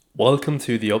Welcome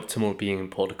to the Optimal Being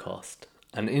podcast.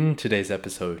 And in today's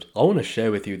episode, I want to share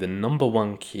with you the number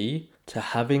one key to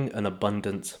having an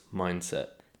abundance mindset.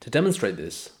 To demonstrate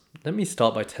this, let me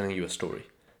start by telling you a story.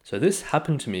 So this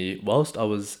happened to me whilst I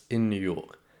was in New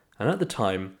York. And at the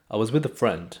time, I was with a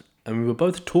friend and we were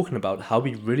both talking about how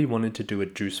we really wanted to do a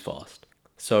juice fast.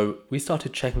 So we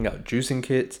started checking out juicing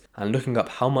kits and looking up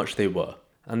how much they were.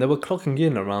 And they were clocking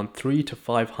in around $300 to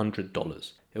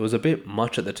 $500. It was a bit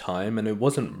much at the time and it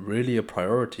wasn't really a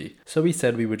priority, so we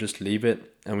said we would just leave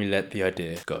it and we let the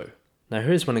idea go. Now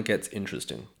here's when it gets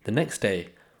interesting. The next day,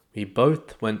 we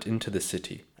both went into the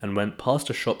city and went past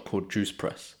a shop called Juice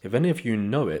Press. If any of you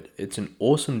know it, it's an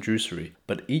awesome juicery,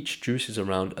 but each juice is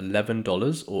around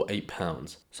 $11 or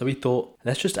 £8. So we thought,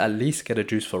 let's just at least get a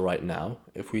juice for right now.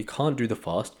 If we can't do the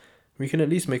fast, we can at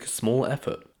least make a small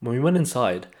effort. When we went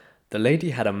inside, the lady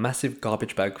had a massive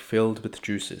garbage bag filled with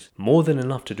juices, more than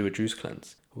enough to do a juice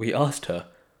cleanse. We asked her,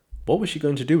 what was she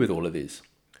going to do with all of these?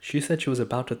 She said she was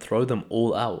about to throw them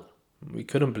all out. We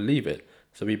couldn't believe it,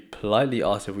 so we politely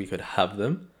asked if we could have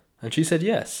them, and she said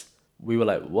yes. We were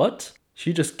like, what?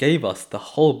 She just gave us the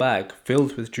whole bag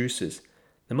filled with juices.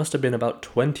 There must have been about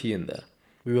 20 in there.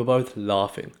 We were both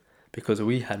laughing, because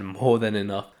we had more than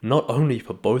enough, not only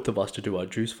for both of us to do our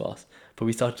juice fast, but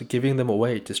we started giving them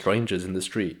away to strangers in the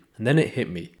street. And then it hit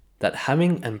me that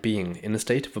having and being in a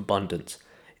state of abundance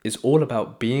is all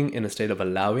about being in a state of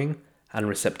allowing and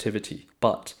receptivity,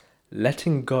 but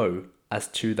letting go as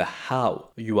to the how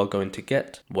you are going to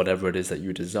get whatever it is that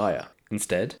you desire.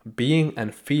 Instead, being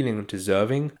and feeling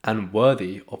deserving and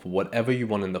worthy of whatever you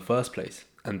want in the first place.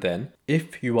 And then,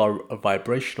 if you are a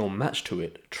vibrational match to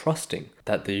it, trusting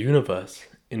that the universe,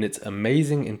 in its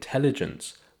amazing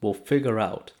intelligence, will figure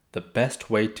out the best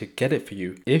way to get it for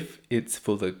you if it's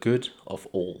for the good of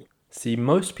all. See,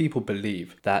 most people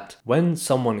believe that when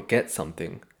someone gets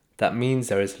something, that means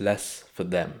there is less for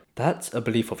them. That's a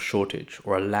belief of shortage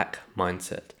or a lack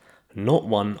mindset, not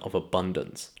one of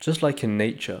abundance. Just like in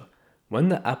nature, when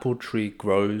the apple tree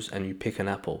grows and you pick an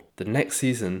apple, the next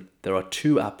season there are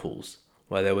 2 apples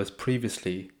where there was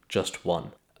previously just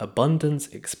 1. Abundance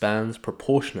expands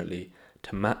proportionately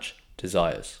to match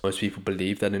desires. Most people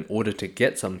believe that in order to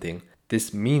get something,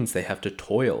 this means they have to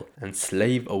toil and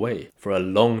slave away for a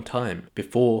long time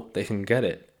before they can get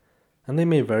it. And they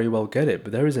may very well get it,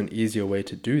 but there is an easier way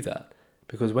to do that.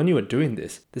 Because when you are doing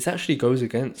this, this actually goes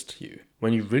against you.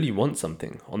 When you really want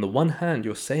something, on the one hand,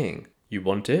 you're saying you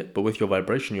want it, but with your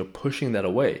vibration, you're pushing that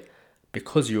away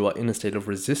because you are in a state of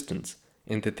resistance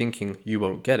into thinking you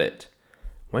won't get it.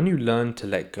 When you learn to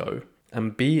let go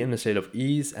and be in a state of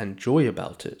ease and joy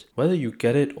about it, whether you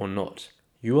get it or not,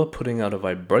 you are putting out a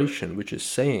vibration which is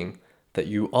saying that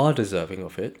you are deserving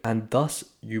of it, and thus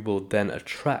you will then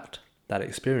attract that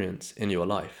experience in your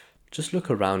life. Just look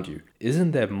around you.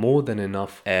 Isn't there more than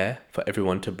enough air for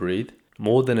everyone to breathe?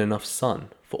 More than enough sun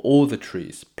for all the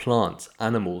trees, plants,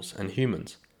 animals, and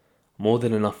humans? More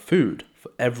than enough food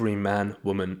for every man,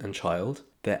 woman, and child?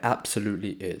 There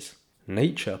absolutely is.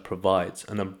 Nature provides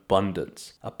an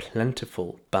abundance, a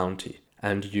plentiful bounty,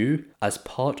 and you, as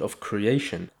part of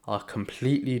creation, are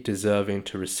completely deserving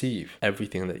to receive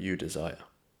everything that you desire.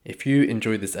 If you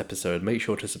enjoyed this episode, make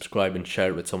sure to subscribe and share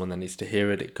it with someone that needs to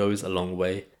hear it. It goes a long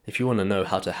way. If you want to know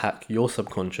how to hack your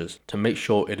subconscious to make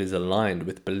sure it is aligned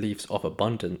with beliefs of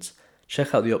abundance,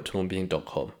 check out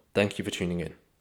theoptimalbeing.com. Thank you for tuning in.